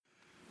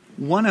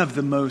One of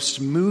the most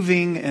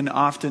moving and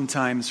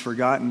oftentimes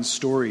forgotten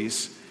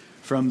stories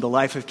from the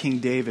life of King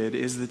David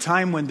is the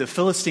time when the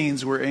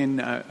Philistines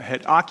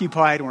had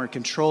occupied and were in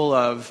control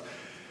of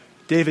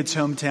David's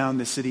hometown,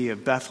 the city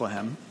of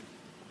Bethlehem.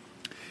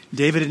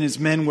 David and his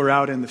men were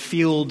out in the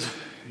field,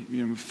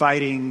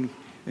 fighting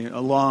a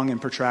long and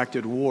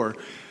protracted war.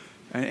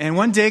 And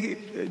one day,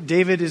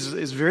 David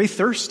is very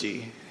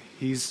thirsty.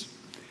 He's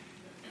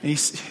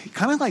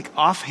kind of like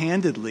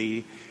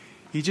offhandedly,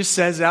 he just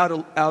says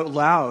out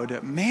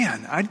loud,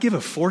 "Man, I'd give a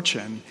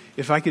fortune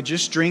if I could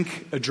just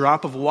drink a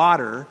drop of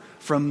water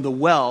from the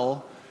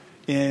well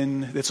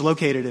that's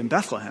located in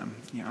Bethlehem.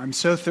 I'm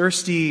so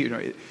thirsty.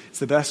 It's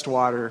the best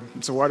water.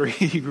 It's the water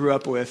he grew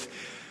up with."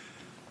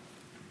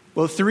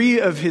 Well, 3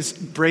 of his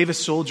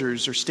bravest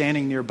soldiers are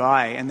standing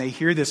nearby, and they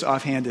hear this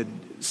offhanded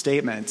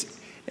statement,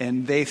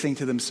 and they think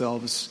to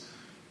themselves,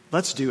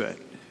 "Let's do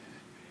it.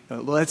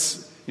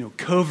 Let's,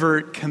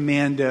 covert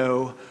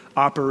commando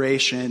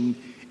operation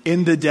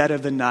in the dead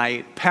of the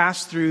night,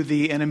 pass through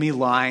the enemy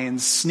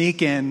lines,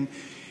 sneak in."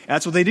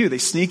 That's what they do. They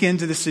sneak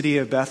into the city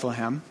of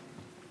Bethlehem.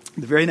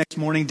 The very next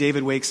morning,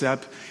 David wakes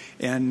up,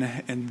 and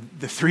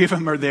the 3 of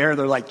them are there.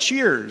 They're like,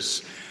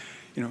 "Cheers."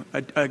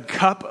 A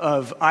cup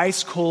of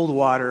ice cold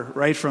water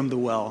right from the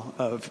well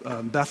of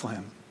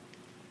Bethlehem.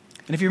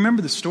 And if you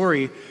remember the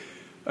story,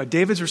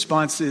 David's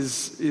response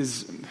is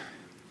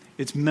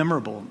it's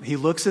memorable. He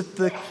looks at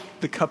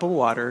the cup of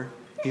water,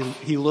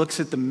 he looks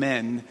at the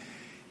men,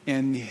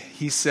 and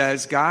he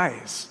says,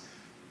 "Guys,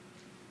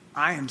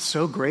 I am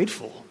so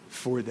grateful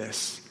for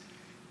this,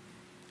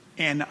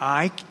 and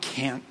I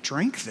can't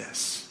drink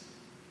this.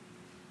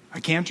 I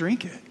can't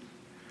drink it."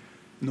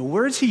 And the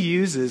words he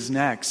uses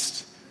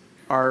next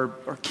are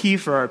key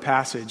for our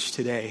passage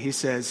today. He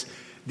says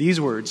these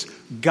words,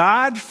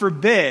 "God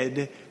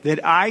forbid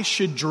that I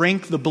should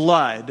drink the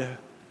blood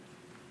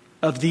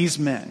of these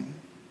men."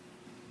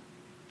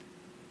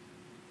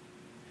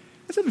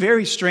 That's a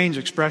very strange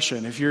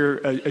expression if you're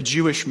a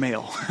Jewish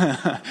male.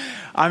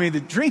 I mean,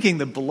 drinking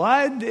the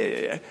blood,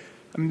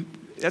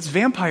 that's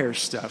vampire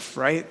stuff,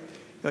 right?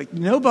 Like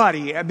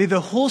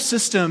the whole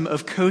system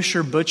of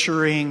kosher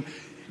butchering,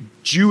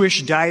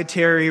 Jewish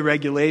dietary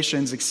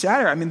regulations,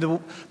 etc. I mean, the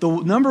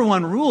number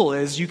one rule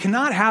is you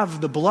cannot have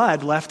the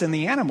blood left in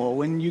the animal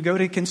when you go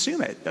to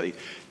consume it.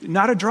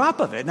 Not a drop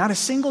of it, not a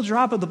single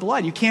drop of the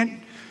blood. You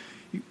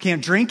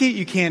can't drink it,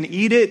 you can't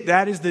eat it.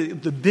 That is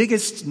the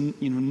biggest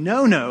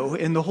no-no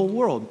in the whole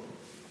world.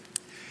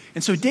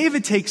 And so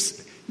David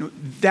takes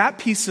that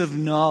piece of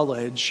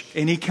knowledge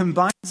and he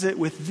combines it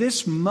with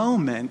this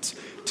moment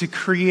to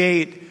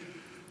create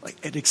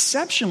an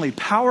exceptionally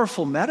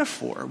powerful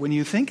metaphor when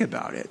you think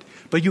about it.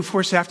 But you, of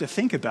course, have to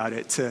think about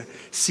it to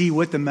see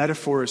what the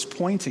metaphor is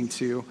pointing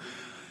to.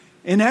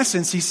 In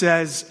essence, he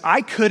says,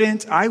 I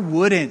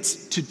wouldn't.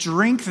 To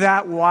drink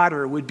that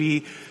water would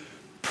be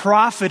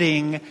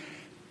profiting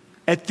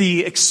at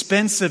the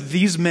expense of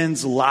these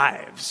men's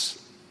lives.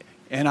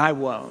 And I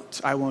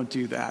won't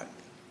do that.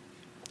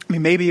 I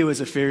mean, maybe it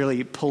was a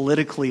fairly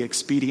politically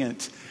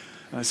expedient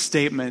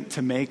statement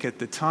to make at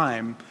the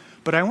time.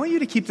 But I want you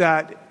to keep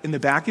that in the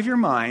back of your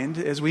mind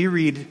as we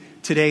read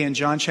today in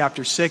John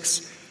chapter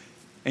 6.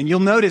 And you'll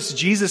notice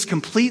Jesus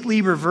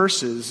completely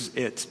reverses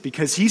it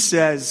because he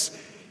says,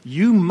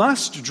 "You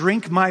must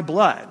drink my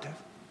blood,"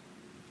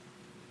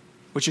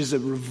 which is a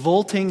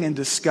revolting and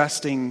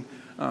disgusting,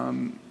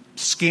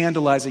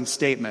 scandalizing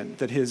statement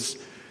that his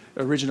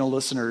original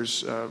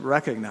listeners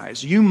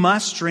recognize. "You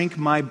must drink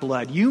my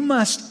blood. You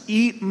must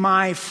eat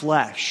my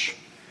flesh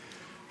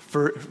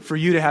for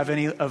you to have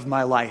any of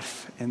my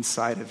life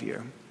inside of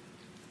you."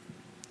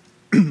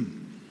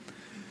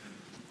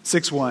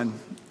 6:1.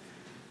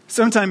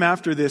 Sometime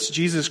after this,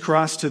 Jesus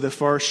crossed to the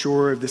far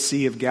shore of the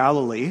Sea of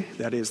Galilee,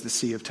 that is the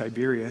Sea of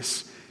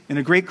Tiberias, and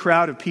a great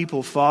crowd of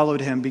people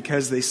followed him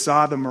because they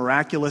saw the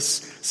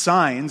miraculous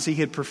signs he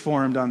had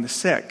performed on the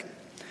sick.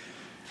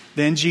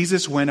 Then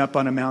Jesus went up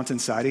on a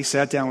mountainside. He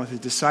sat down with his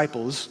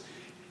disciples.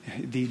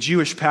 The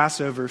Jewish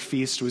Passover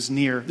feast was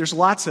near. There's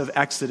lots of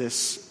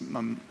Exodus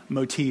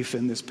motif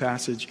in this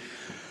passage.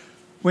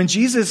 When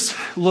Jesus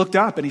looked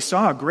up and he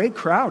saw a great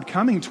crowd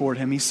coming toward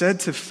him, he said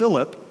to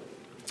Philip,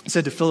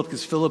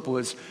 because Philip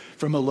was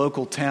from a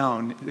local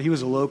town. He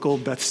was a local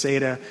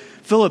Bethsaida.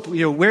 "Philip,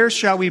 where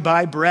shall we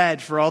buy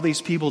bread for all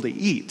these people to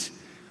eat?"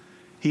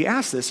 He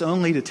asked this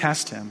only to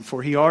test him,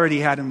 for he already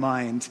had in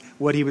mind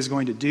what he was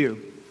going to do.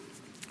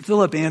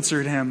 Philip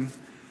answered him,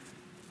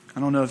 I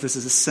don't know if this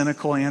is a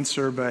cynical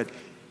answer, but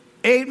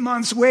 8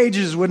 months'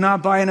 wages would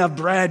not buy enough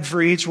bread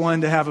for each one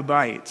to have a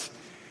bite.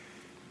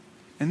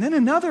 And then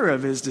another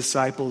of his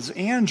disciples,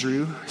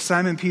 Andrew,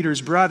 Simon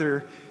Peter's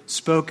brother,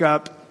 spoke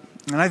up.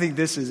 And I think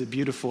this is a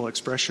beautiful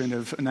expression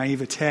of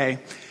naivete.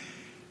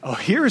 "Oh,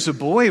 here's a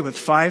boy with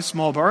 5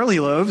 small barley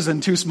loaves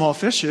and 2 small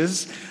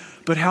fishes,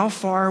 but how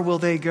far will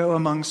they go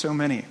among so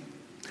many?"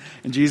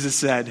 And Jesus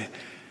said,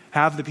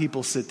 "Have the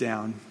people sit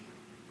down."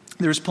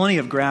 There was plenty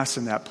of grass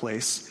in that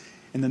place,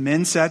 and the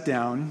men sat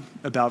down,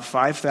 about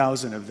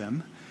 5,000 of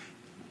them.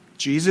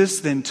 Jesus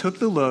then took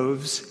the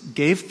loaves,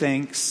 gave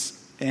thanks,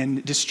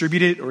 and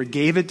distributed or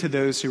gave it to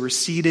those who were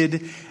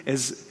seated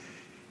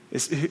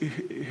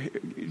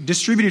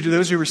distributed to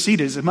those who were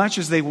seated as much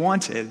as they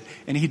wanted,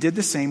 and he did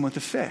the same with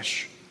the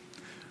fish.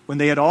 When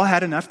they had all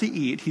had enough to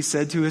eat, he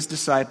said to his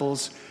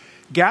disciples,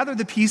 "Gather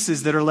the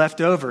pieces that are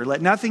left over,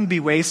 let nothing be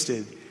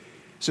wasted."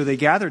 So they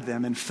gathered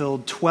them and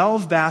filled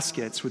 12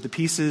 baskets with the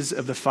pieces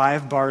of the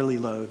 5 barley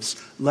loaves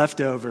left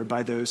over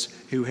by those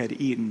who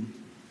had eaten.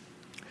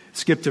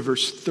 Skip to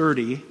verse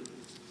 30.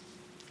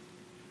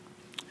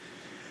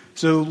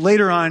 So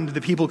later on, the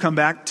people come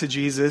back to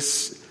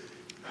Jesus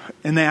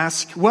and they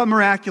ask, "What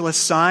miraculous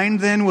sign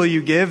then will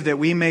you give that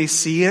we may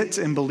see it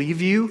and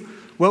believe you?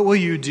 What will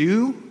you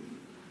do?"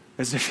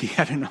 As if he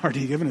hadn't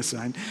already given a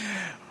sign.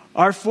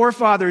 "Our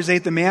forefathers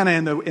ate the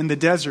manna in the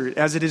desert,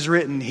 as it is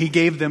written, he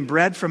gave them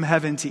bread from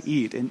heaven to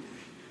eat." And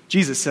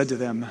Jesus said to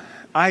them,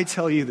 "I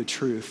tell you the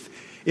truth.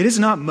 It is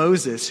not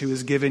Moses who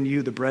has given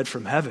you the bread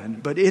from heaven,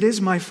 but it is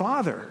my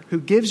Father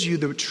who gives you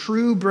the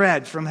true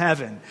bread from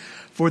heaven.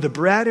 For the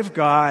bread of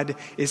God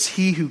is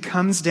he who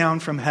comes down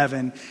from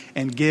heaven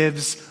and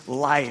gives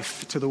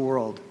life to the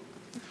world."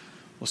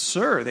 "Well,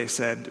 sir," they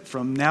said,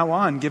 "from now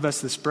on, give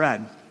us this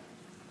bread."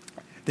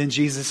 Then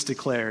Jesus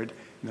declared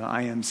the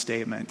I am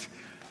statement.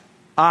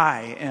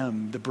 "I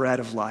am the bread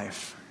of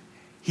life.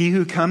 He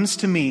who comes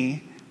to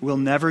me will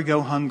never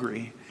go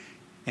hungry,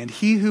 and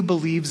he who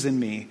believes in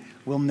me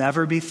will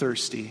never be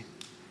thirsty.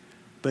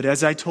 But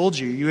as I told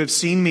you, you have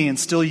seen me and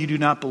still you do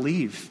not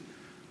believe.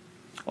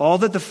 All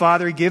that the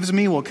Father gives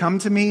me will come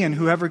to me, and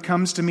whoever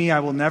comes to me I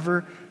will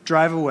never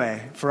drive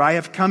away. For I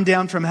have come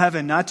down from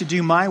heaven not to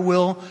do my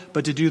will,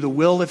 but to do the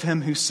will of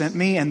him who sent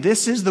me. And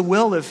this is the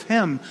will of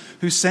him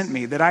who sent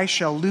me, that I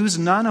shall lose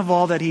none of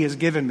all that he has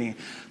given me,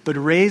 but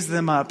raise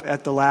them up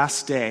at the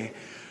last day.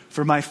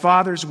 For my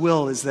Father's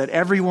will is that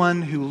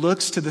everyone who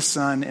looks to the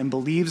Son and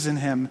believes in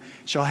him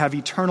shall have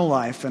eternal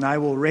life, and I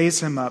will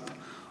raise him up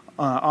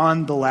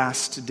on the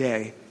last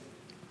day."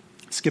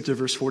 Skip to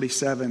verse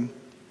 47.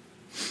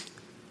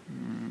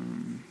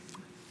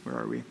 Where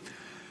are we?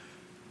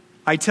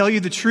 "I tell you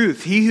the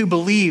truth, he who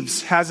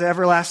believes has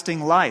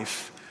everlasting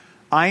life.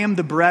 I am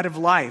the bread of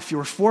life.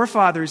 Your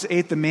forefathers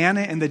ate the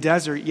manna in the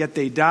desert, yet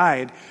they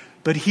died.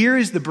 But here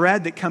is the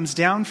bread that comes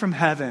down from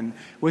heaven,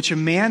 which a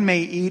man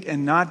may eat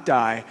and not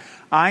die.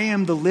 I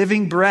am the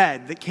living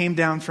bread that came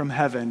down from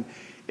heaven.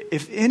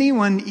 If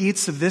anyone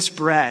eats of this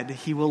bread,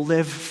 he will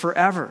live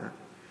forever.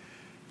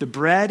 The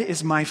bread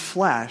is my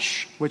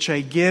flesh, which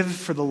I give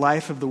for the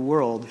life of the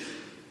world."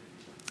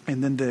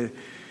 And then the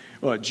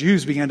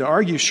Jews began to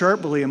argue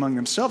sharply among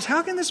themselves,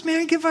 "How can this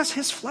man give us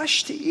his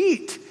flesh to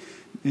eat?"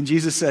 And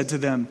Jesus said to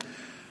them,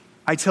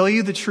 "I tell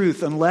you the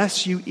truth,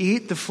 unless you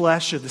eat the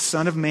flesh of the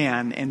Son of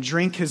Man and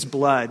drink his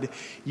blood,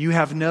 you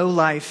have no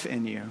life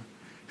in you.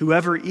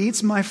 Whoever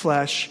eats my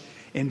flesh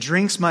and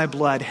drinks my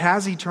blood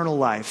has eternal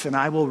life, and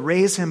I will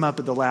raise him up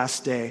at the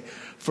last day.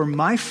 For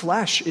my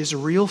flesh is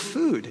real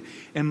food,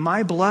 and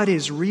my blood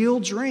is real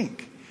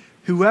drink.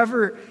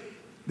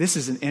 This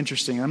is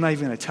interesting. I'm not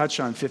even going to touch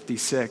on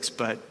 56,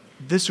 but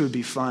this would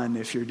be fun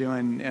if you're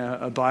doing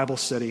a Bible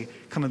study,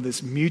 kind of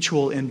this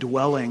mutual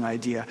indwelling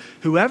idea.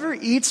 "Whoever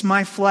eats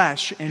my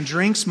flesh and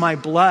drinks my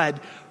blood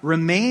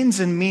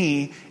remains in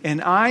me,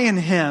 and I in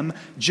him,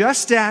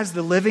 just as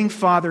the living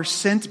Father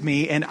sent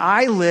me, and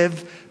I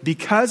live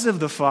because of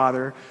the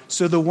Father,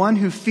 so the one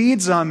who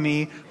feeds on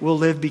me will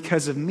live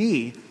because of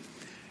me.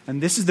 And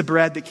this is the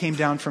bread that came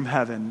down from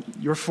heaven.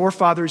 Your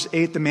forefathers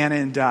ate the manna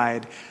and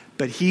died,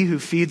 but he who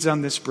feeds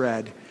on this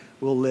bread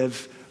will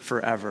live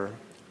forever."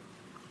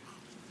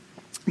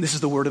 This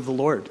is the word of the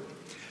Lord.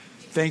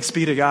 Thanks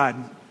be to God.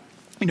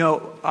 You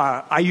know,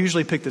 I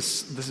usually pick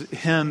this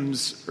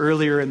hymns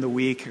earlier in the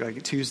week,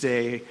 like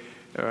Tuesday,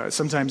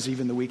 sometimes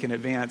even the week in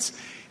advance.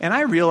 And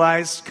I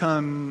realized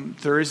come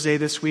Thursday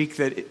this week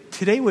that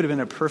today would have been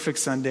a perfect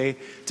Sunday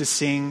to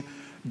sing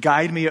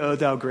 "Guide Me, O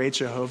Thou Great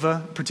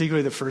Jehovah,"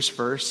 particularly the first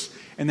verse.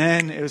 And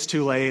then it was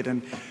too late.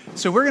 And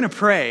so we're going to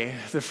pray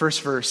the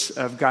first verse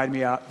of Guide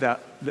Me, O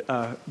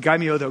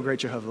Thou Great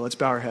Jehovah. Let's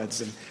bow our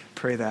heads and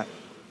pray that.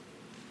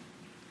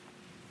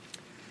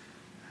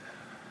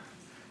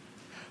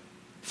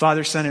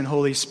 Father, Son, and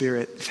Holy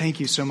Spirit, thank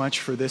you so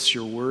much for this,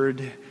 your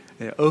word.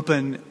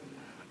 Open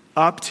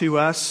up to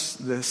us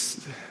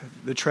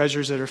the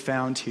treasures that are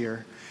found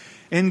here.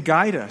 And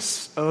guide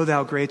us, O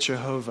thou great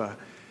Jehovah,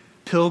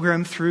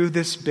 pilgrim through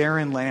this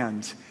barren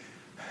land.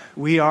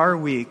 We are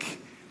weak,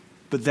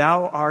 but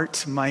thou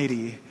art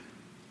mighty.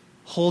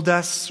 Hold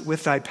us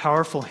with thy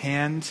powerful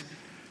hand.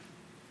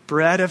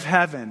 Bread of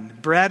heaven,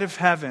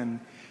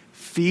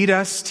 feed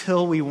us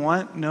till we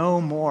want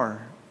no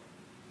more.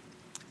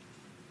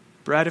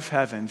 Bread of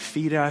heaven,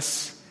 feed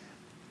us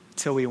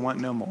till we want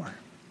no more.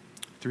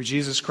 Through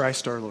Jesus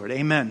Christ our Lord.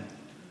 Amen.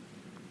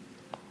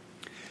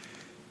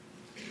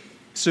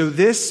 So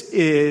this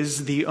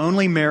is the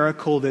only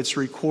miracle that's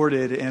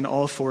recorded in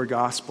all four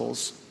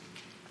Gospels.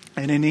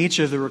 And in each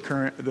of the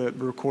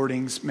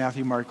recordings,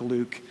 Matthew, Mark,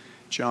 Luke,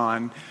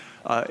 John,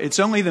 it's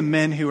only the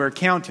men who are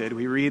counted.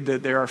 We read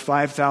that there are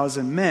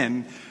 5,000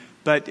 men,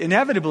 But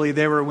inevitably,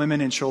 there were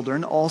women and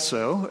children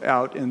also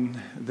out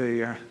in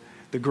the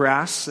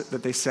grass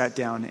that they sat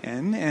down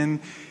in. And,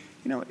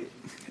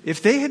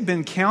 if they had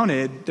been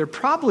counted, there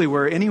probably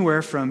were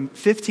anywhere from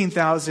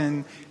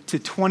 15,000 to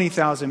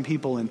 20,000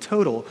 people in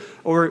total.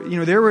 Or,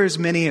 there were as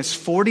many as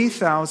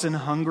 40,000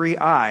 hungry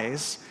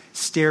eyes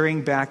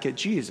staring back at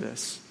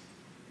Jesus.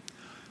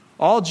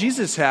 All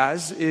Jesus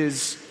has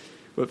is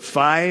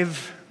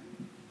 5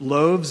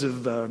 loaves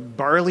of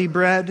barley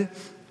bread,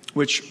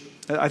 which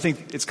I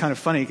think it's kind of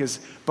funny because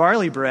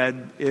barley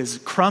bread is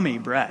crummy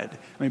bread.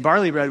 I mean,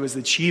 barley bread was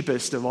the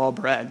cheapest of all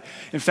bread.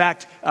 In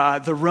fact,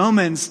 the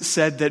Romans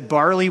said that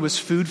barley was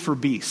food for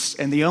beasts,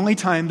 and the only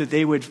time that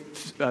they would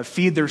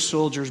feed their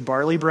soldiers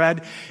barley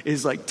bread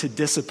is like to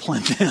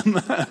discipline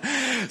them.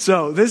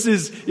 So this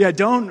is,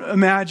 don't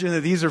imagine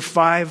that these are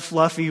 5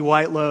 fluffy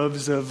white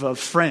loaves of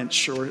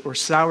French or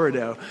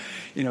sourdough.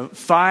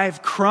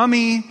 5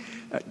 crummy,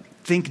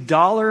 think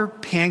dollar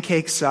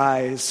pancake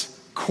size,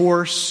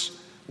 coarse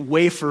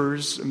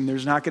wafers. I mean,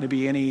 there's not going to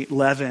be any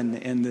leaven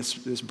in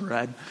this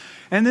bread.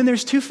 And then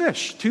there's 2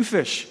 fish.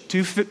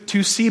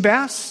 2 sea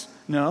bass?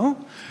 No.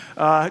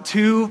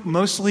 2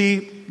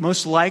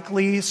 most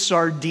likely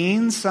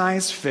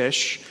sardine-sized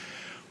fish.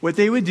 What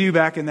they would do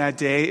back in that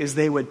day is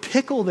they would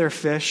pickle their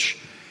fish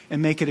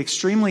and make it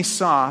extremely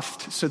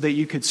soft so that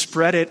you could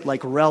spread it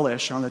like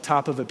relish on the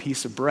top of a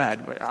piece of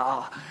bread. But,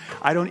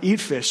 I don't eat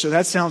fish, so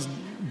that sounds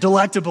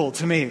delectable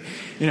to me.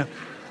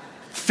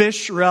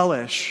 Fish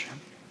relish.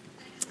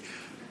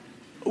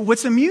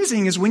 What's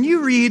amusing is when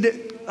you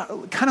read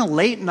kind of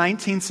late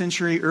 19th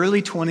century,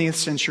 early 20th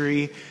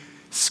century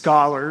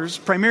scholars,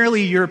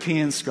 primarily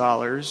European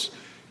scholars,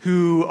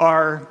 who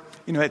are,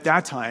 at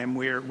that time,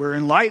 we're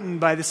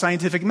enlightened by the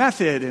scientific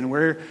method, and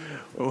we're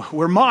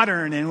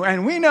modern,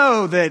 and we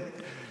know that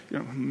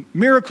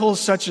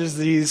miracles such as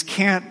these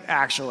can't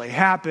actually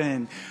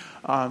happen.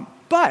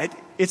 But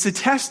it's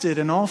attested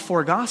in all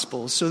 4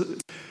 Gospels. So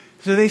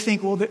they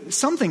think, well,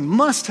 something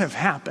must have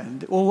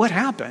happened. Well, what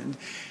happened?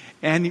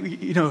 And,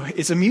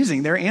 it's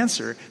amusing, their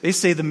answer. They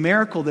say the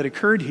miracle that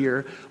occurred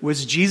here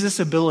was Jesus'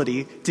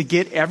 ability to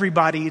get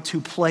everybody to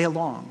play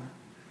along,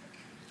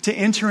 to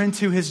enter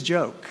into his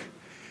joke.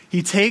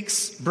 He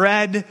takes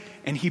bread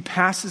and he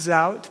passes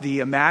out the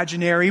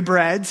imaginary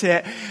bread,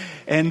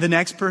 and the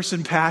next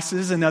person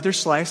passes another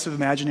slice of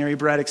imaginary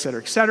bread, et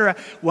cetera, et cetera.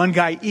 One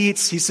guy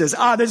eats, he says,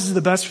 this is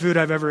the best food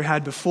I've ever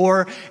had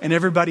before, and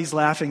everybody's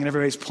laughing and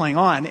everybody's playing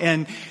on.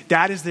 And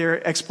that is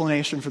their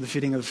explanation for the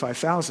feeding of the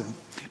 5,000.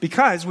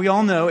 Because we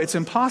all know it's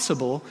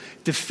impossible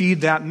to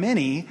feed that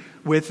many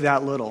with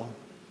that little.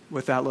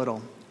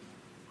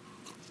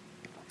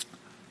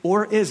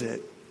 Or is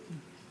it?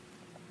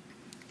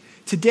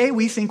 Today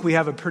we think we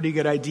have a pretty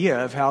good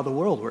idea of how the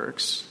world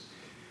works.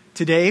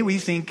 Today we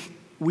think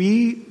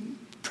we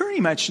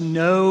pretty much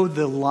know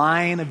the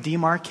line of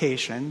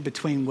demarcation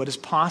between what is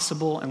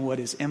possible and what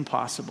is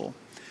impossible.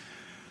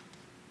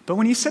 But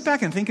when you sit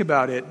back and think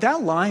about it,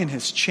 that line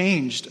has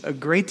changed a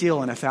great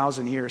deal in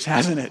 1,000 years,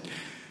 hasn't it?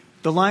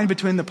 The line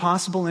between the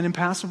possible and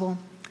impossible.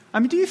 I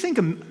mean, do you think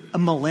a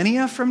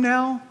millennia from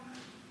now?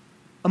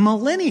 I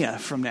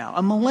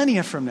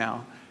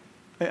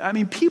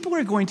mean, people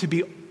are going to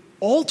be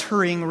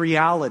altering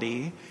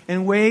reality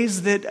in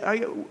ways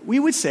that we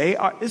would say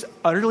is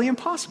utterly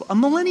impossible. A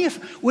millennia,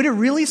 would it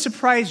really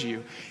surprise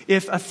you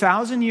if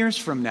 1,000 years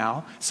from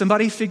now,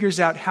 somebody figures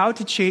out how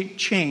to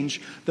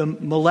change the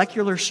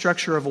molecular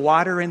structure of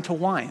water into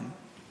wine?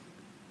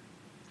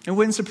 It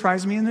wouldn't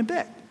surprise me in a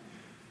bit.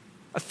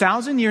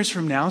 1,000 years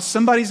from now,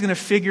 somebody's going to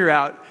figure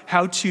out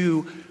how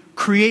to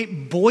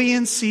create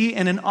buoyancy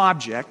in an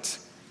object,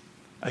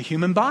 a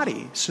human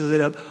body, so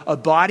that a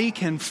body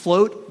can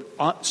float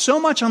so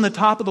much on the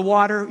top of the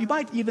water, you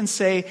might even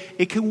say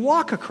it can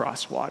walk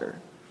across water.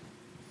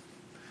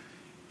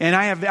 And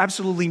I have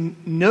absolutely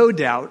no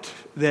doubt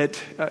that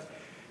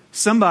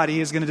somebody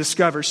is going to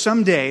discover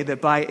someday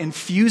that by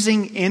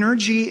infusing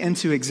energy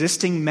into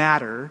existing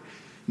matter,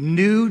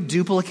 new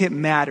duplicate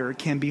matter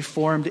can be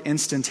formed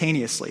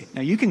instantaneously.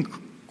 Now, you can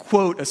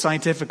quote a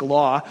scientific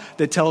law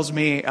that tells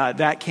me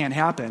that can't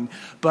happen,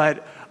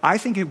 but I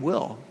think it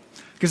will.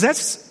 Because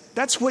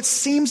that's what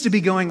seems to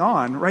be going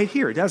on right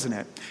here, doesn't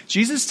it?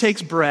 Jesus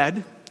takes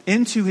bread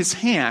into his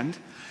hand,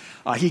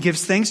 he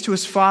gives thanks to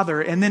his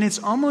Father, and then it's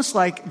almost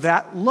like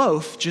that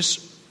loaf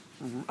just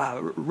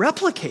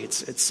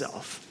replicates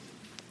itself.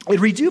 It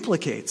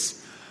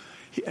reduplicates.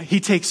 He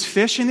takes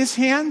fish in his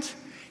hand.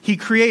 He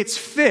creates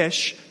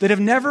fish that have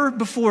never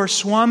before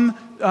swam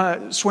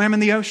in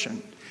the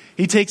ocean.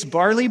 He takes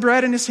barley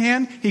bread in his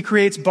hand. He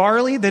creates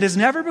barley that has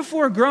never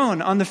before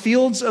grown on the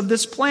fields of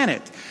this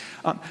planet.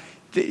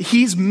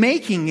 He's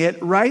making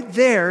it right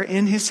there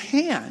in his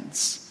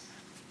hands.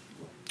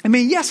 I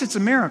mean, yes, it's a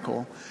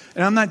miracle.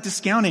 And I'm not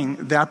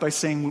discounting that by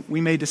saying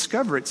we may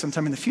discover it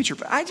sometime in the future.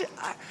 But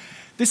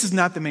this is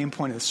not the main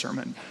point of the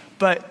sermon.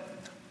 But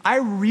I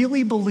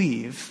really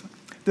believe,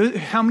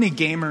 how many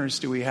gamers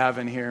do we have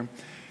in here?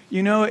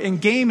 You know, in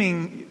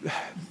gaming,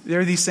 there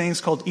are these things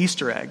called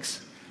Easter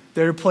eggs.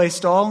 that are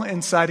placed all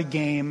inside a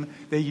game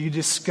that you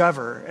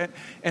discover.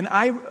 And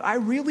I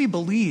really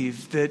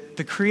believe that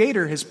the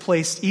Creator has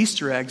placed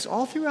Easter eggs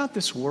all throughout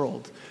this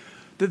world.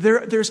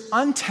 That there's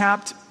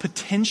untapped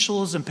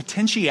potentials and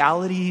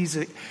potentialities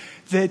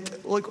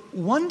that like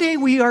one day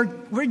we're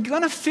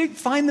going to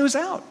find those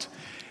out.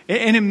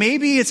 And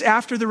maybe it's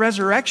after the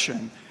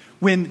resurrection,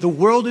 when the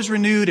world is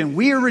renewed and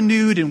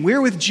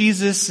we're with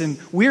Jesus and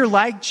we're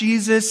like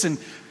Jesus. And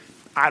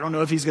I don't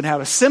know if he's going to have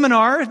a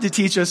seminar to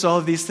teach us all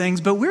of these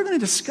things, but we're going to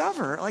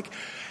discover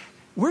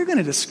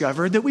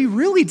that we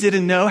really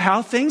didn't know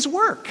how things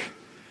work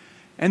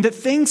and that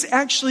things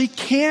actually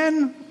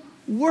can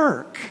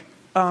work.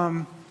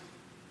 And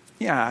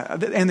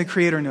the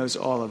Creator knows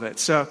all of it.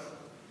 So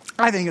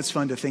I think it's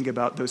fun to think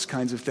about those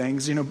kinds of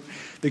things. You know,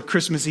 the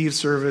Christmas Eve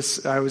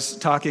service, I was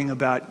talking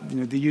about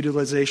the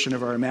utilization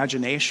of our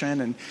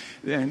imagination,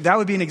 and that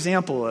would be an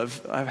example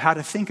of how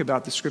to think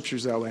about the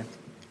Scriptures that way.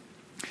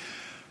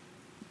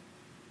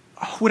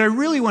 What I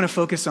really want to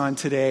focus on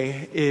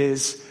today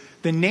is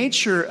the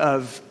nature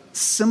of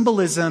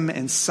symbolism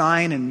and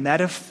sign and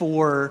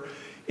metaphor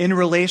in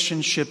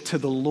relationship to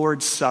the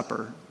Lord's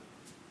Supper.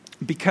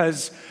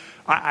 Because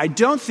I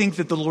don't think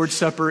that the Lord's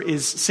Supper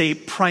is, say,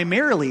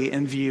 primarily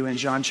in view in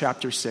John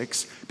chapter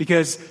 6,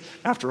 because,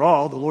 after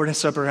all, the Lord's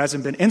Supper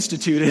hasn't been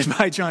instituted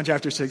by John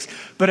chapter 6.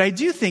 But I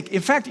do think,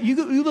 in fact,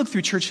 you look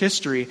through church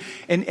history,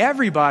 and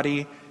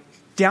everybody,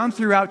 down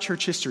throughout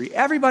church history,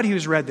 everybody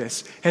who's read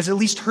this has at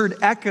least heard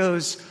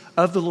echoes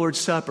of the Lord's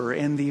Supper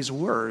in these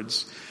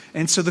words.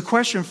 And so the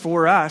question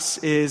for us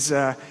is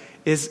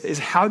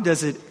how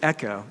does it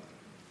echo?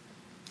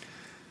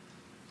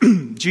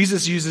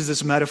 Jesus uses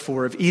this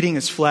metaphor of eating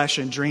his flesh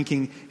and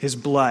drinking his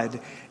blood.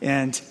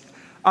 And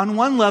on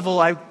one level,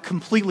 I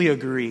completely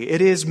agree. It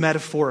is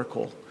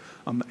metaphorical.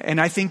 And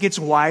I think it's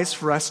wise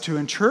for us to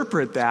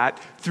interpret that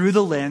through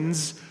the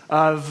lens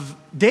of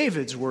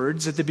David's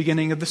words at the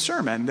beginning of the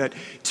sermon, that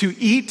to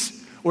eat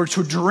or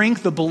to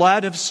drink the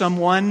blood of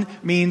someone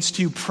means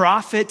to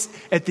profit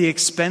at the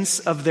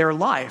expense of their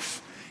life.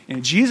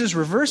 And Jesus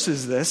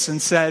reverses this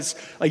and says,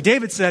 like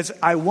David says,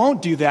 I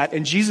won't do that.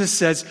 And Jesus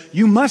says,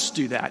 you must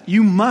do that.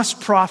 You must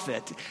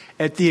profit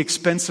at the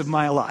expense of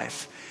my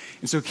life.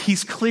 And so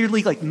he's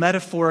clearly, like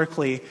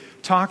metaphorically,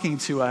 talking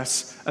to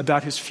us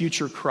about his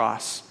future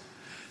cross.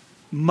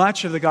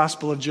 Much of the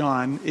Gospel of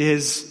John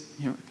is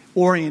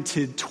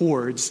oriented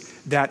towards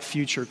that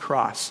future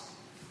cross.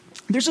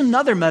 There's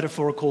another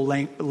metaphorical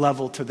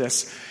level to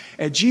this.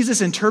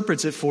 Jesus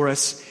interprets it for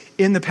us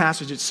in the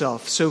passage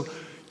itself. So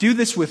do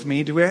this with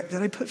me. Did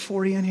I put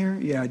 40 in here?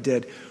 Yeah, I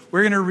did.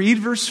 We're going to read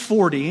verse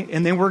 40,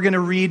 and then we're going to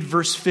read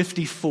verse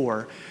 54.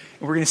 And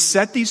we're going to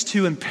set these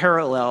two in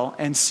parallel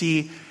and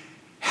see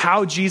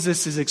how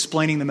Jesus is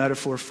explaining the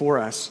metaphor for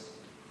us.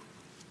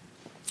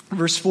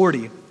 Verse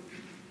 40,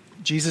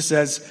 Jesus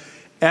says,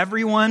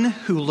 everyone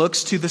who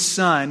looks to the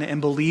Son and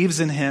believes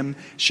in him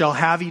shall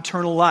have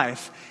eternal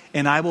life,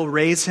 and I will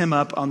raise him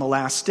up on the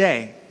last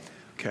day.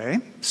 Okay,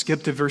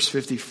 skip to verse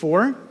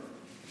 54.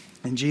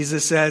 And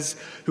Jesus says,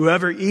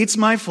 whoever eats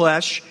my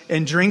flesh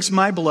and drinks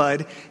my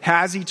blood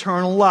has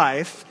eternal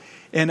life,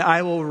 and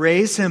I will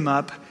raise him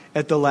up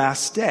at the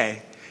last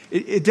day.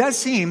 It does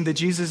seem that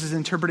Jesus is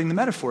interpreting the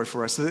metaphor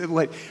for us.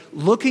 Like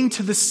looking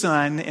to the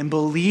Son and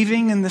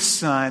believing in the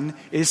Son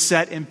is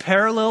set in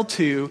parallel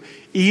to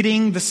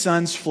eating the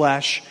Son's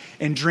flesh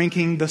and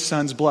drinking the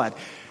Son's blood.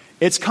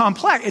 It's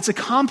complex. It's a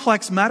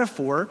complex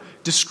metaphor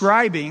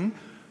describing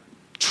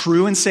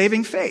true and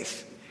saving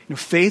faith.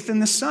 Faith in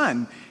the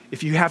Son.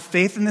 If you have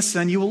faith in the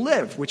Son, you will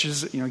live, which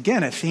is,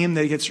 again, a theme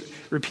that gets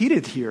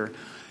repeated here.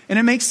 And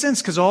it makes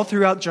sense because all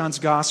throughout John's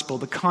gospel,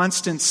 the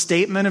constant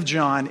statement of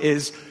John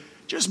is,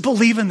 just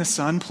believe in the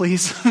Son,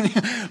 please.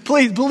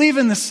 Please believe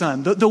in the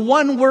Son. The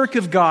one work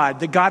of God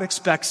that God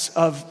expects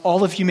of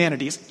all of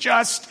humanity is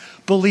just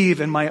believe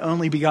in my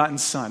only begotten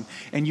Son,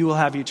 and you will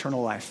have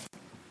eternal life.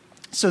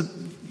 So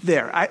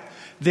there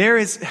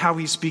is how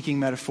he's speaking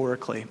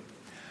metaphorically.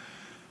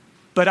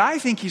 But I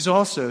think he's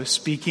also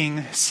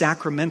speaking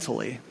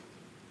sacramentally.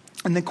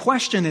 And the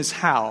question is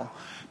how?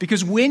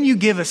 Because when you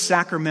give a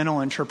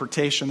sacramental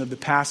interpretation of the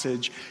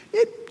passage,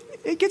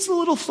 it gets a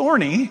little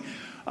thorny.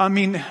 I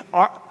mean,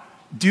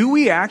 do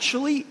we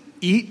actually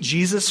eat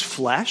Jesus'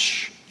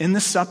 flesh in the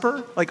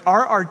supper? Like,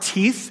 are our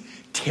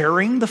teeth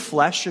tearing the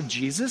flesh of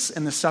Jesus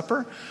in the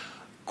supper?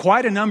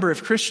 Quite a number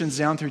of Christians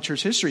down through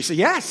church history say,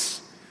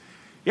 yes,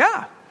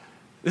 yeah,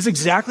 this is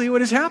exactly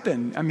what has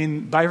happened. I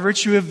mean, by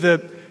virtue of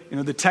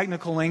the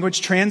technical language,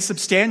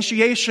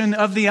 transubstantiation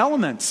of the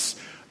elements.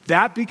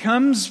 That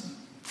becomes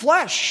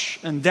flesh,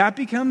 and that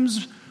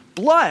becomes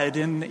blood,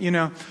 and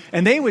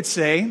they would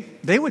say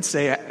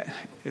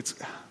it's,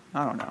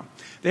 I don't know.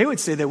 They would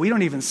say that we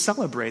don't even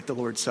celebrate the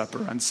Lord's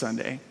Supper on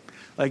Sunday.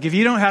 Like if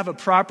you don't have a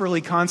properly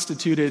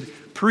constituted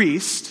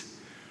priest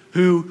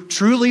who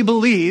truly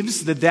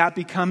believes that that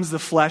becomes the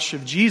flesh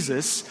of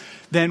Jesus,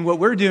 then what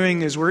we're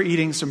doing is we're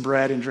eating some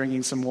bread and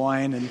drinking some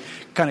wine and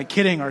kind of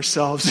kidding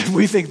ourselves if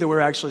we think that we're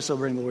actually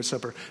celebrating the Lord's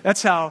Supper.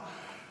 That's how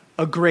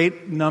a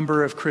great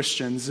number of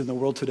Christians in the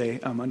world today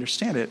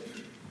understand it.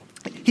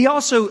 He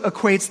also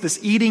equates this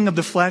eating of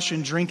the flesh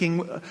and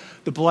drinking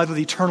the blood with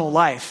eternal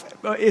life.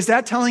 Is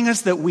that telling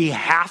us that we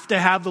have to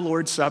have the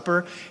Lord's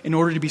Supper in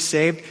order to be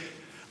saved?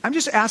 I'm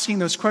just asking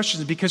those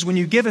questions because when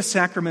you give a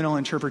sacramental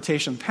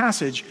interpretation of the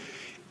passage,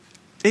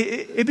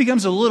 it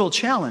becomes a little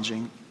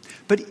challenging.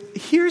 But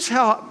here's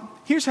how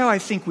I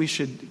think we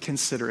should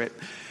consider it.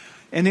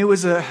 And it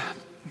was an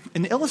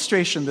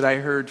illustration that I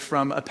heard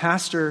from a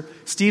pastor,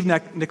 Steve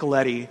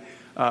Nicoletti,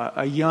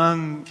 a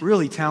young,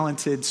 really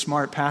talented,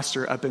 smart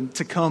pastor up in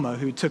Tacoma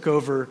who took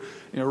over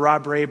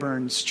Rob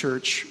Rayburn's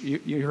church.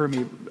 You heard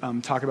me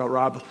talk about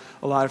Rob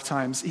a lot of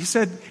times. He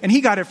said, and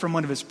he got it from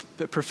one of his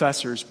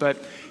professors, but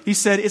he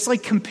said, it's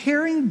like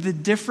comparing the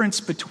difference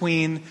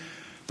between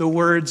the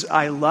words,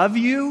 I love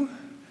you,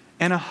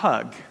 and a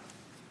hug.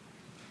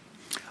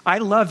 I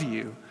love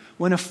you.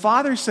 When a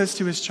father says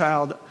to his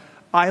child,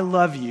 I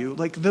love you,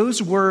 like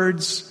those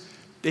words,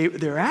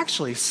 they're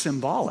actually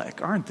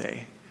symbolic, aren't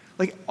they?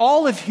 Like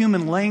all of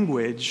human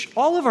language,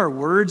 all of our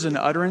words and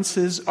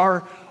utterances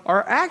are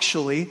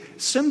actually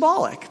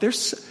symbolic.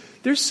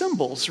 They're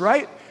symbols,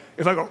 right?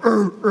 If I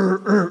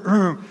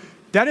go,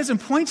 that doesn't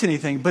point to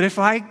anything. But if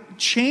I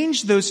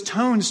change those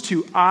tones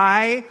to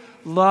I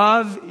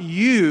love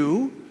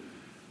you,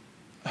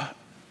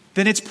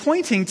 then it's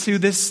pointing to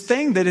this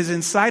thing that is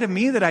inside of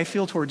me that I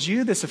feel towards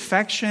you, this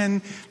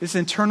affection, this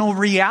internal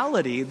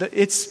reality.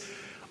 It's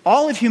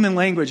all of human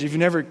language, if you've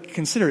never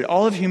considered it,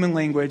 all of human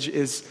language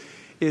is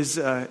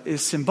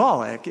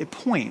symbolic. It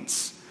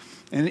points.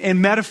 And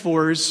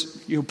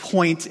metaphors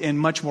point in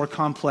much more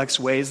complex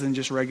ways than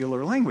just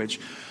regular language.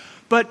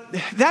 But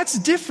that's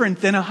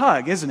different than a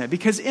hug, isn't it?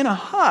 Because in a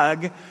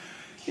hug,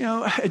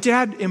 a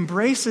dad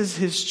embraces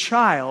his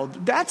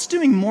child. That's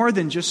doing more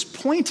than just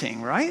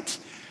pointing, right?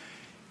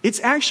 It's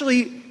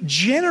actually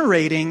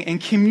generating and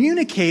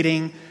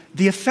communicating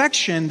the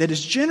affection that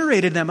is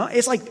generated in them.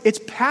 It's like it's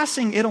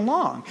passing it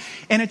along.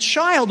 And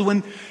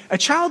when a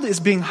child is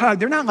being hugged,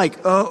 they're not like,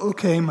 oh,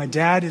 okay, my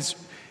dad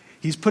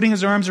he's putting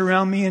his arms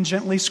around me and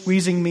gently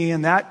squeezing me,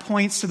 and that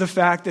points to the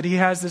fact that he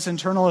has this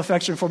internal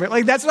affection for me.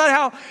 Like, that's not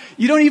how,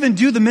 you don't even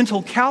do the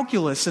mental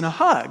calculus in a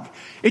hug.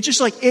 It's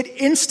just like it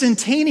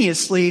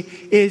instantaneously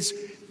is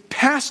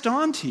passed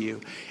on to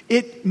you.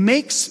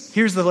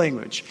 Here's the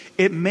language,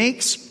 it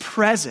makes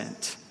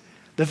present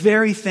the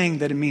very thing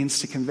that it means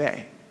to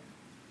convey.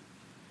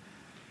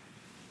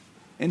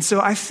 And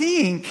so I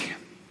think,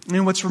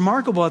 what's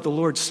remarkable about the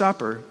Lord's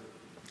Supper,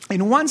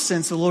 in one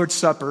sense, the Lord's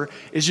Supper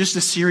is just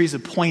a series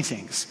of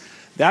pointings.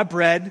 That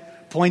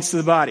bread points to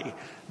the body.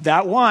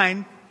 That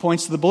wine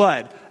points to the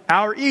blood.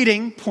 Our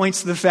eating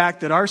points to the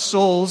fact that our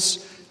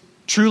souls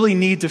truly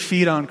need to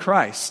feed on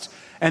Christ,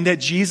 and that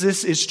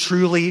Jesus is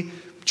truly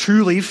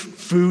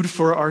food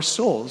for our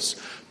souls.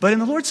 But in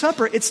the Lord's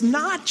Supper, it's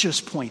not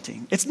just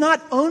pointing. It's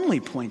not only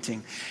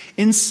pointing.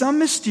 In some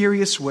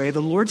mysterious way,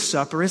 the Lord's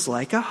Supper is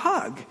like a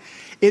hug.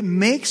 It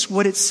makes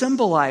what it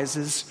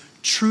symbolizes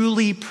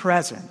truly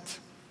present.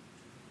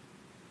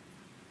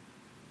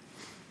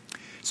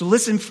 So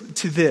listen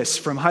to this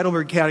from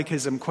Heidelberg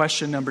Catechism,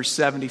 question number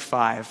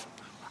 75.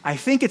 I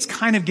think it's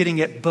kind of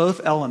getting at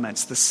both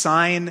elements, the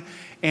sign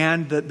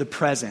and the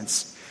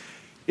presence.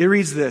 It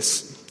reads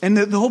this, and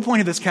the whole point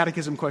of this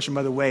catechism question,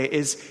 by the way,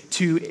 is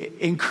to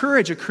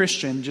encourage a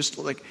Christian, just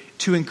like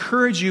to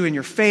encourage you in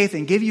your faith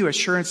and give you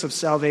assurance of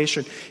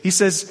salvation. He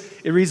says,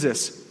 it reads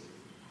this,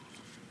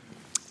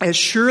 as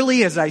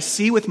surely as I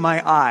see with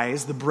my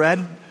eyes the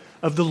bread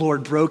of the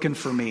Lord broken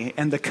for me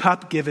and the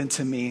cup given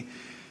to me,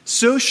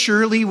 so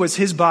surely was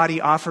his body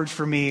offered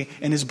for me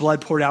and his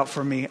blood poured out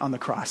for me on the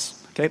cross.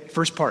 Okay,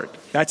 first part.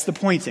 That's the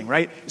pointing,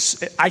 right?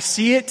 I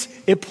see it,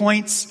 it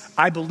points,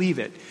 I believe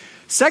it.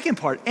 Second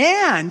part,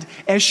 and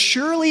as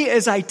surely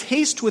as I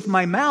taste with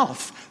my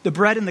mouth the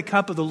bread and the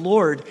cup of the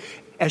Lord,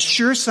 as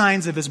sure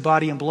signs of his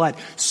body and blood,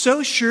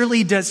 so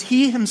surely does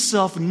he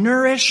himself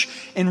nourish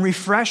and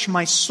refresh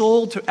my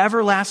soul to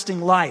everlasting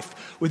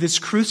life with his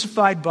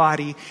crucified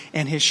body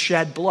and his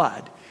shed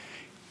blood.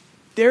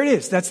 There it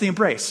is. That's the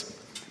embrace.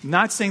 I'm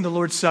not saying the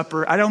Lord's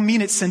Supper, I don't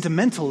mean it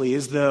sentimentally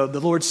as the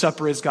Lord's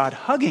Supper is God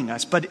hugging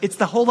us, but it's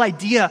the whole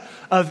idea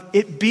of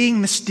it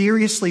being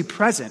mysteriously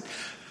present.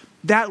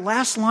 That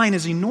last line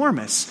is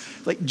enormous.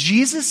 Like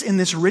Jesus in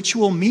this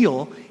ritual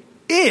meal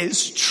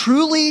is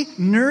truly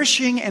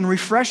nourishing and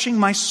refreshing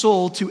my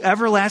soul to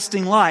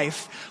everlasting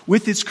life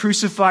with his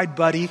crucified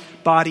body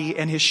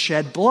and his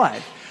shed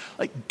blood.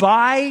 Like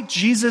by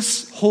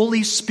Jesus'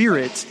 Holy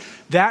Spirit,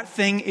 that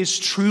thing is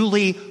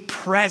truly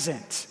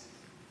present.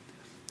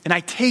 And I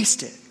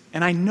taste it,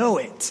 and I know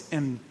it.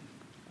 And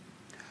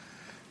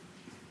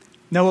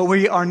now what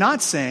we are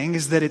not saying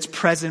is that it's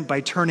present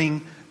by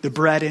turning the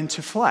bread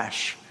into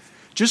flesh.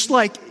 Just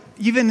like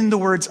even in the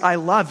words, I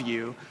love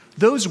you,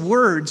 those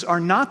words are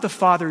not the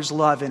Father's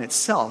love in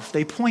itself.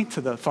 They point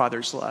to the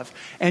Father's love.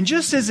 And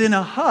just as in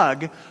a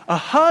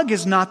hug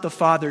is not the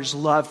Father's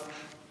love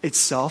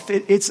itself.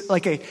 It's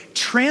like a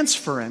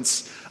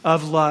transference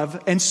of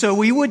love. And so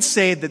we would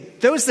say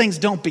that those things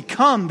don't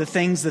become the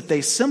things that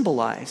they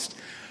symbolized.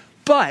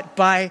 But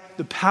by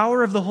the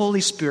power of the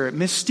Holy Spirit,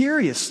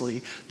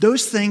 mysteriously,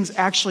 those things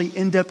actually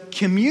end up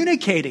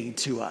communicating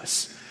to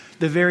us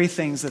the very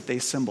things that they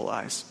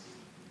symbolize.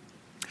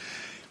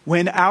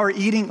 When our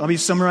eating, let me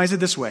summarize it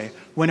this way.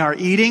 When our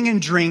eating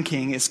and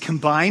drinking is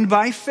combined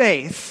by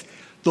faith,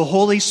 the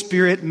Holy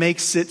Spirit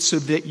makes it so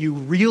that you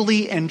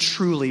really and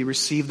truly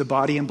receive the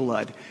body and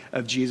blood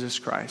of Jesus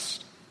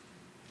Christ.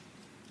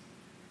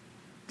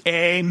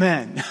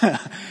 Amen.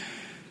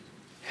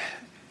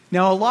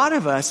 Now, a lot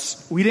of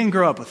us, we didn't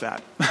grow up with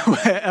that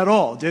at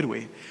all, did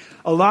we?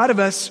 A lot of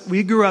us,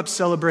 we grew up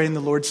celebrating the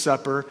Lord's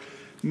Supper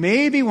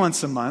maybe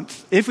once a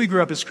month, if we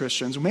grew up as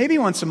Christians, maybe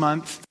once a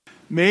month,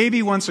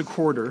 maybe once a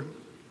quarter.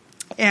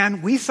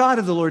 And we thought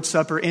of the Lord's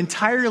Supper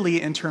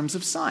entirely in terms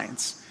of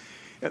signs.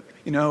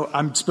 You know,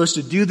 I'm supposed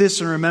to do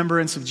this in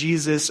remembrance of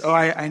Jesus. Oh,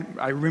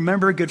 I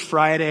remember Good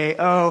Friday.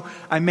 Oh,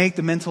 I make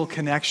the mental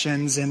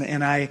connections,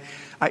 and I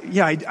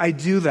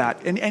do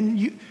that.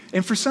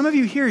 And for some of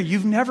you here,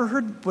 you've never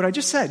heard what I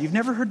just said. You've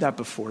never heard that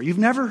before. You've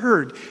never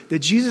heard that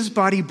Jesus'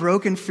 body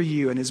broken for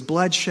you and his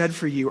blood shed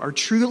for you are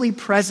truly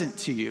present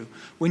to you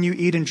when you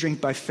eat and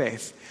drink by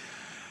faith.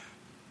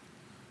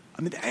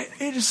 I mean,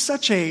 it is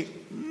such a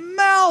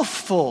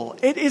mouthful.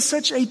 It is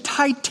such a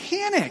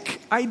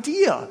titanic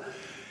idea.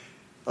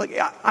 Like,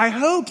 I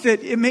hope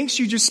that it makes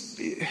you just,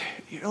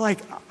 you're like,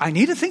 I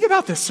need to think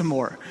about this some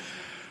more.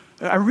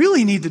 I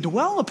really need to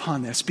dwell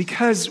upon this,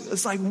 because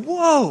it's like,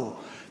 whoa,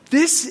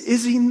 this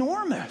is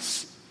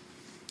enormous.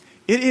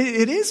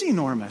 It is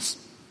enormous.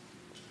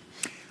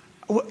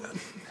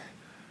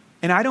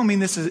 And I don't mean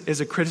this as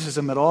a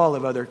criticism at all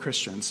of other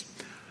Christians.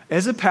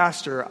 As a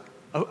pastor,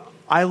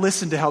 I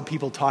listen to how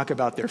people talk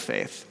about their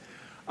faith.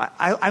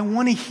 I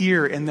want to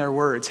hear in their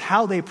words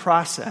how they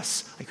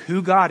process, like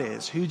who God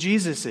is, who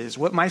Jesus is,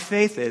 what my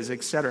faith is,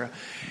 etc.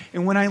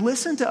 And when I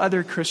listen to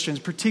other Christians,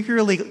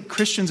 particularly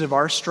Christians of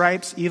our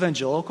stripes,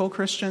 evangelical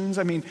Christians,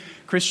 I mean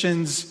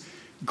Christians,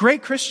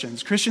 great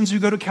Christians, Christians who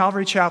go to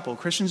Calvary Chapel,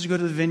 Christians who go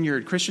to the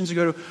Vineyard, Christians who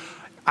go to,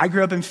 I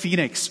grew up in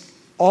Phoenix.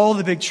 All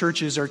the big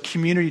churches are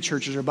community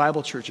churches or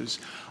Bible churches.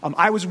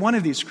 I was one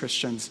of these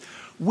Christians.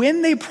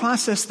 When they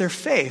process their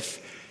faith,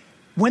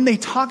 when they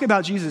talk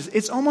about Jesus,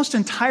 it's almost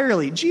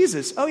entirely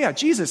Jesus. Oh yeah,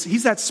 Jesus.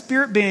 He's that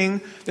spirit being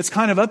that's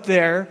kind of up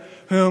there,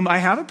 whom I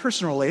have a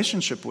personal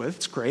relationship with.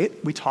 It's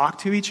great. We talk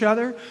to each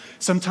other.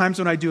 Sometimes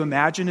when I do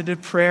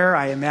imaginative prayer,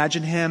 I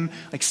imagine him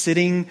like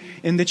sitting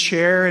in the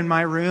chair in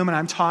my room and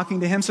I'm talking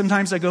to him.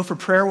 Sometimes I go for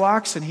prayer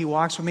walks and he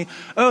walks with me.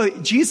 Oh,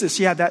 Jesus,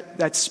 yeah,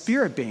 that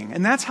spirit being.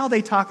 And that's how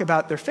they talk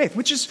about their faith,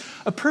 which is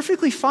a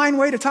perfectly fine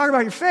way to talk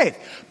about your faith.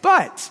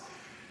 But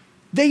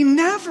they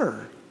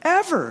never,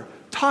 ever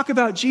talk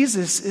about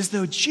Jesus as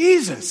though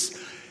Jesus,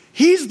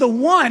 he's the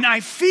one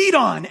I feed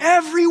on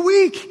every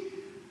week.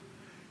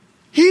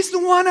 He's the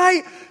one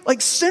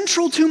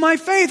central to my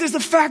faith is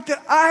the fact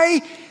that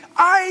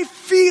I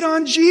feed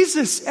on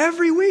Jesus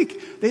every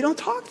week. They don't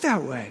talk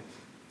that way.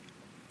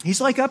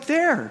 He's like up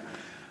there.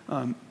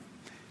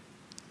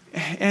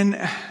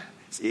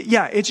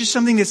 It's just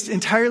something that's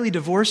entirely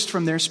divorced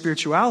from their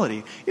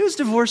spirituality. It was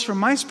divorced from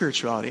my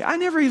spirituality. I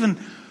never even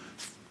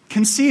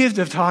conceived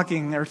of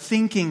talking or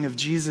thinking of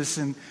Jesus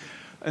in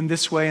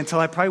this way until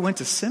I probably went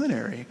to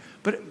seminary.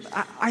 But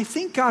I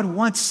think God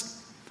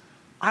wants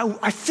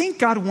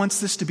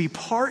this to be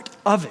part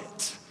of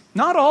it.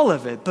 Not all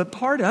of it, but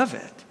part of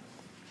it.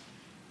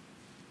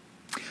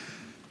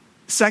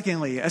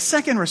 Secondly, a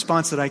second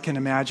response that I can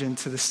imagine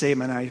to the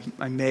statement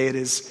I made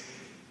is,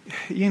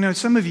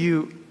 some of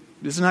you,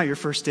 this is not your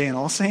first day in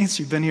All Saints.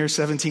 You've been here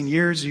 17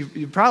 years.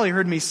 You've probably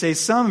heard me say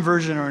some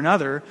version or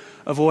another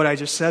of what I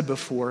just said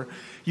before.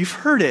 You've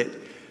heard it,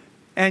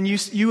 and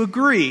you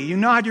agree. You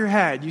nod your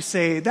head. You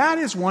say, that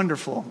is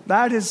wonderful.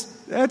 That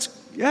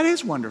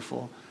is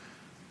wonderful.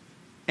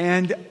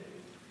 And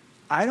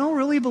I don't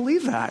really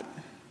believe that.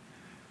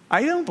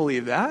 I don't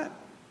believe that.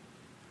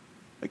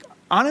 Like,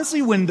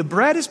 honestly, when the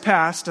bread is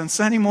passed on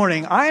Sunday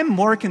morning, I am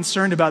more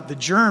concerned about the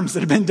germs that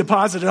have been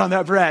deposited on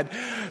that bread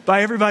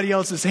by everybody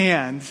else's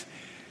hand.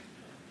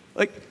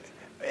 Like,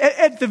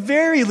 at the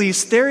very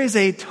least, there is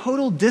a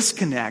total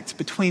disconnect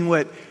between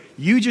what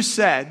you just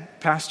said,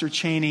 Pastor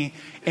Cheney,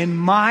 and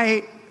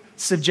my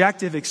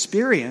subjective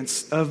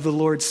experience of the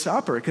Lord's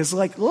Supper. Because,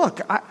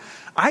 look,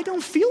 I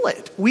don't feel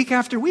it week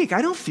after week.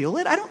 I don't feel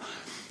it. I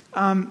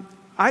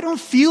don't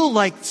feel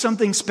like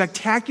something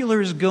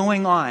spectacular is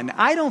going on.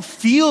 I don't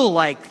feel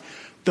like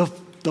the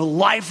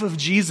life of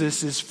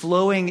Jesus is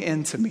flowing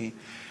into me.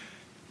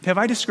 Have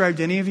I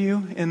described any of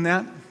you in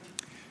that?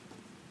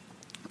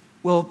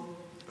 Well,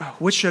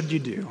 what should you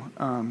do?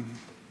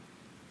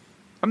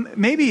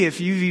 Maybe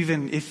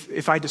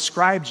if I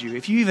described you,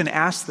 if you even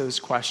asked those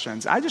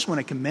questions, I just want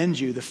to commend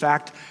you the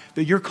fact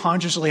that you're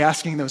consciously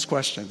asking those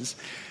questions,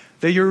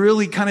 that you're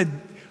really kind of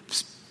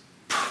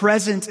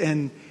present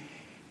and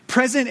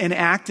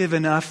active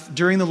enough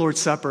during the Lord's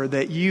Supper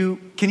that you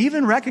can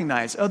even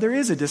recognize, there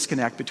is a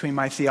disconnect between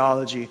my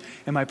theology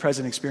and my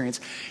present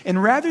experience.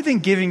 And rather than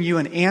giving you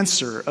an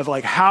answer of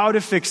how to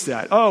fix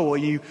that,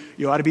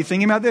 you ought to be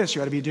thinking about this,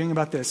 you ought to be doing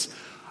about this,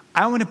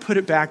 I want to put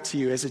it back to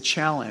you as a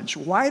challenge.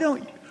 Why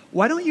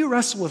don't you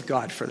wrestle with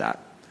God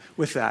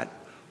with that?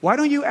 Why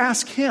don't you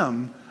ask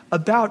him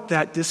about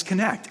that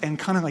disconnect and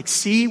kind of like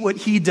see what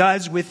he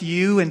does with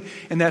you and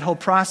that whole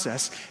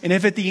process? And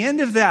if at the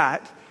end of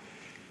that,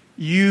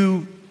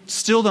 you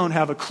still don't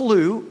have a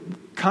clue,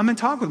 come and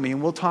talk with me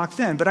and we'll talk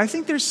then. But I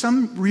think there's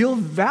some real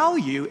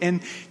value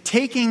in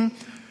taking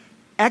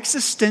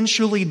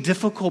existentially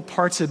difficult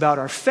parts about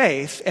our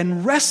faith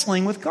and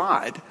wrestling with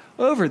God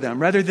over them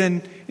rather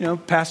than,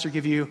 pastor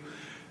give you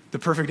the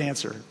perfect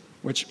answer,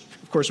 which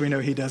of course we know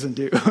he doesn't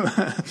do.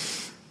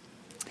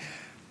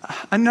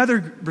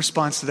 Another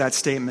response to that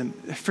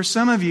statement, for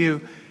some of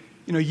you,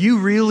 you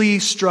really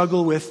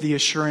struggle with the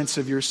assurance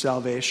of your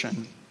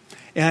salvation.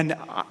 And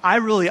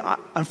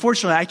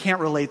unfortunately, I can't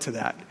relate to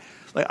that.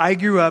 Like, I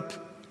grew up,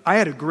 I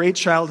had a great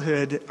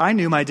childhood. I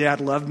knew my dad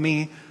loved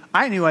me.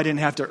 I knew I didn't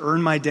have to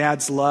earn my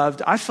dad's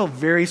love. I felt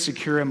very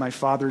secure in my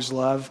father's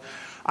love.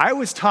 I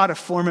was taught a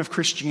form of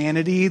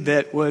Christianity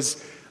that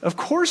was, of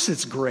course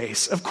it's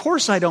grace. Of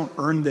course I don't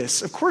earn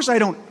this. Of course I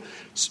don't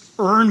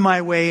earn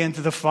my way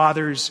into the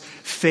Father's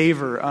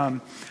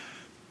favor.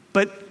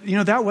 But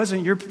that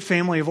wasn't your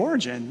family of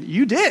origin.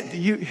 You did.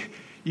 You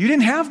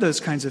didn't have those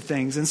kinds of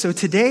things. And so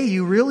today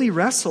you really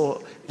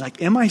wrestle,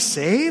 like, am I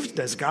saved?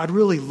 Does God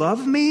really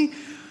love me?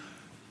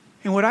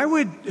 And what I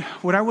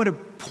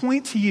would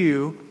point to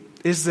you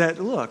is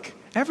that, look,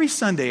 every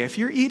Sunday, if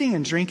you're eating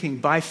and drinking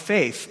by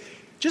faith,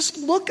 just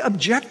look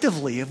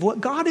objectively of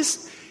what God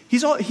is,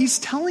 he's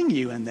telling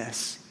you in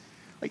this.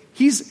 Like,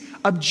 he's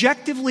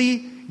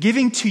objectively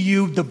giving to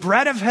you the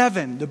bread of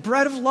heaven, the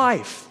bread of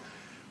life.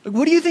 Like,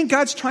 what do you think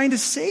God's trying to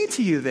say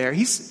to you there?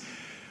 He's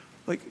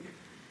like,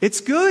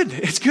 it's good.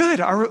 It's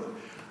good.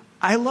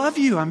 I love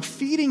you. I'm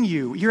feeding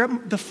you. You're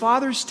at the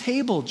Father's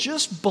table.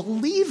 Just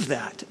believe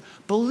that.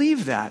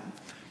 Believe that.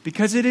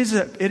 Because it is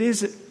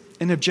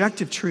an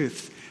objective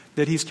truth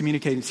that he's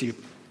communicating to you.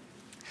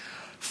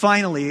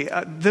 Finally,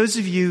 those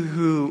of you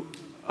who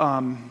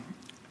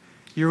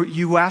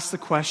you ask the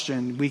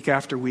question week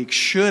after week,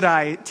 should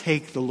I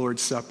take the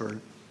Lord's Supper?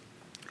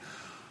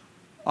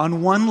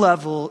 On one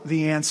level,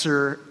 the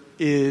answer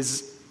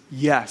is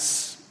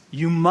yes.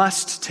 You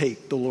must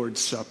take the Lord's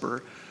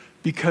Supper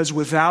because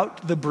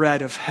without the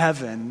bread of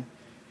heaven,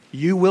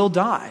 you will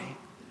die.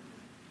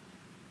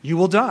 You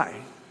will die.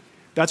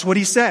 That's what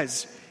he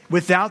says.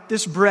 Without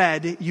this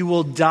bread, you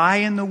will die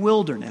in the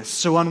wilderness.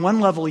 So on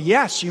one level,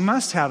 yes, you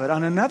must have it.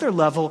 On another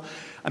level,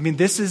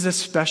 this is a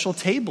special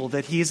table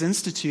that he has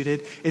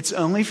instituted. It's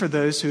only for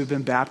those who have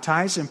been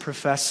baptized and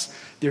profess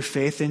their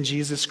faith in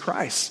Jesus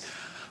Christ.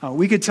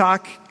 We could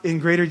talk in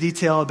greater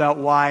detail about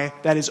why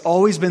that has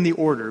always been the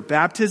order.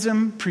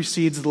 Baptism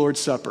precedes the Lord's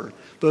Supper,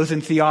 both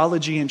in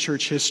theology and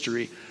church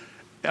history.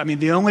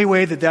 The only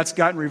way that that's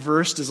gotten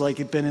reversed is like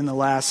it's been in the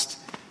last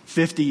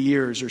 50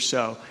 years or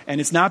so. And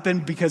it's not been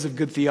because of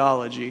good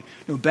theology.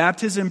 No,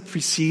 baptism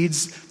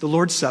precedes the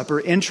Lord's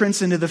Supper.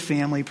 Entrance into the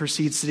family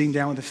precedes sitting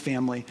down with the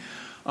family.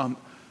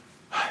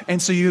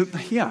 And so you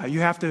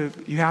have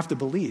to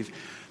believe.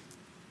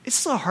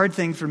 It's a hard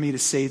thing for me to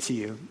say to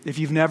you if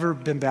you've never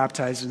been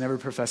baptized and never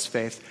professed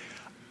faith.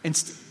 And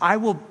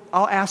I'll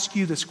ask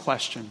you this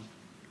question.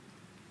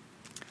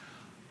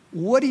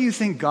 What do you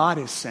think God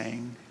is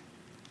saying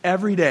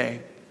every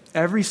day,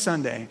 every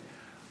Sunday,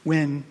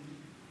 when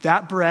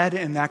that bread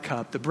and that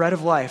cup, the bread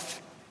of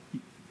life,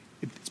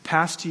 it's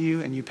passed to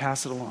you and you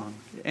pass it along,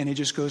 and it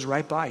just goes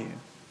right by you?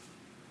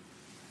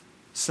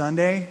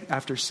 Sunday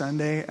after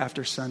Sunday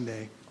after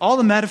Sunday. All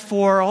the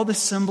metaphor, all the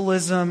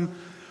symbolism,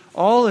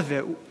 all of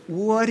it,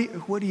 what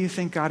do you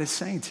think God is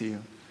saying to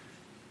you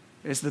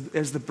as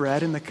the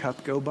bread and the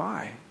cup go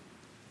by?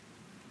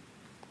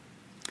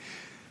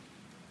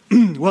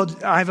 Well,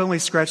 I've only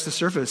scratched the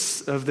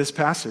surface of this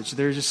passage.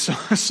 There's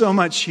just so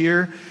much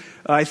here.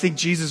 I think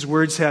Jesus'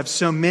 words have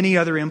so many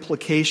other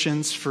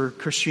implications for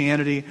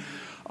Christianity.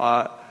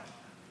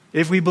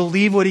 If we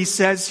believe what he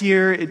says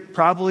here, it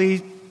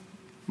probably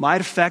might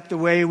affect the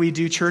way we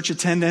do church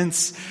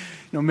attendance.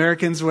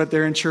 Americans,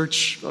 they're in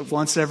church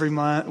once a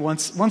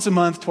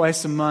month,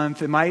 twice a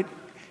month. It might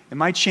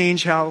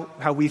change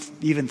how we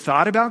even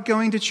thought about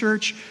going to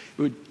church.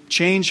 It would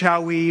change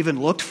how we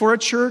even looked for a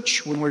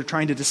church when we're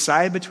trying to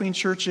decide between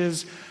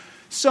churches.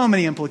 So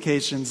many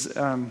implications.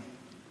 I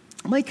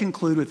might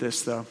conclude with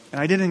this, though,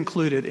 and I didn't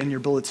include it in your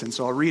bulletin,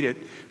 so I'll read it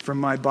from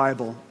my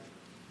Bible.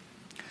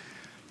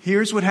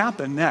 Here's what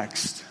happened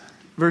next.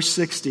 Verse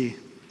 60.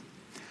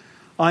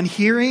 On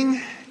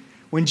hearing,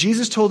 when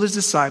Jesus told his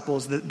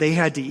disciples that they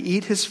had to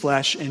eat his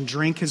flesh and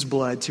drink his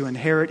blood to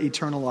inherit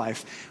eternal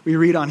life, we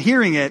read, on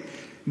hearing it,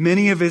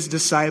 many of his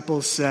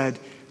disciples said,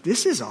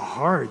 "This is a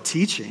hard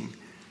teaching.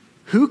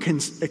 Who can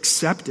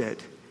accept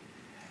it?"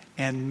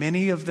 And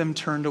many of them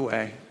turned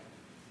away.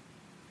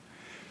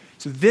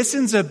 So this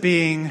ends up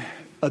being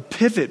a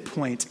pivot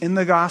point in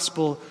the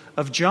Gospel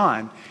of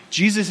John.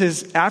 Jesus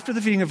is, after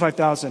the feeding of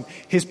 5,000,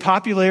 his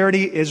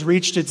popularity has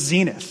reached its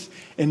zenith.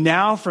 And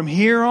now from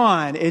here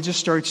on, it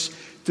just starts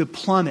to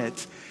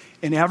plummet.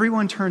 And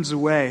everyone turns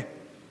away.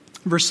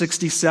 Verse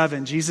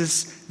 67,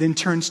 Jesus then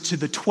turns to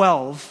the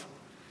 12.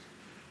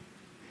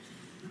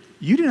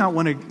 You do not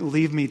want to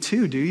leave me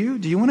too, do you?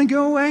 Do you want to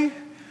go away?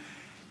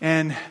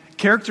 And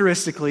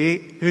characteristically,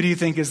 who do you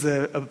think is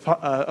the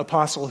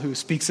apostle who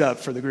speaks up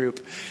for the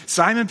group?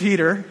 Simon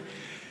Peter.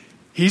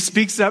 He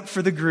speaks up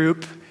for the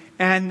group.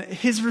 And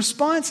his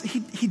response,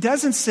 he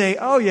doesn't say,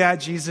 oh yeah,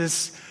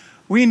 Jesus,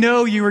 we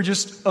know you were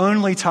just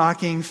only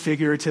talking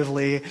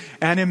figuratively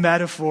and in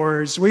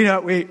metaphors. We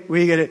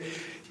get it.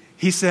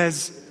 He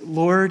says,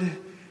 Lord,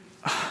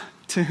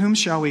 to whom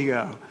shall we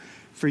go?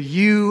 For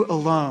you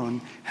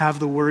alone have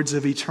the words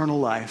of eternal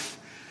life.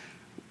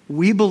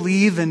 We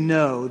believe and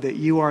know that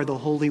you are the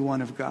Holy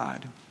One of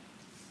God.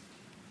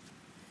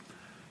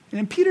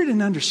 And Peter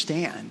didn't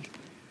understand.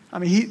 I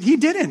mean, he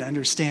didn't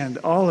understand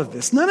all of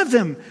this. None of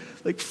them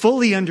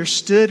fully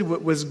understood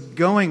what was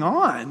going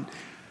on.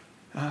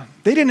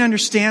 They didn't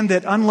understand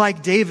that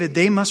unlike David,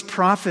 they must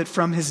profit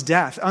from his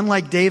death.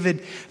 Unlike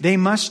David, they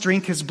must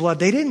drink his blood.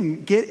 They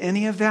didn't get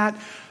any of that,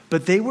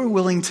 but they were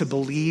willing to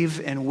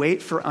believe and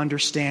wait for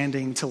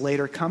understanding to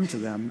later come to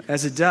them,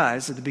 as it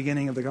does at the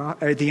beginning of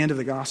at the end of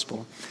the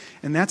gospel.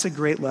 And that's a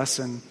great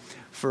lesson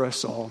for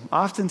us all.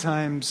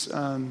 Oftentimes,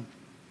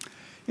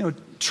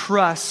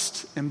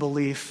 trust and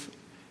belief,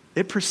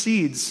 it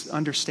precedes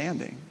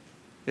understanding.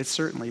 It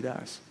certainly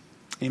does.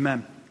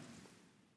 Amen.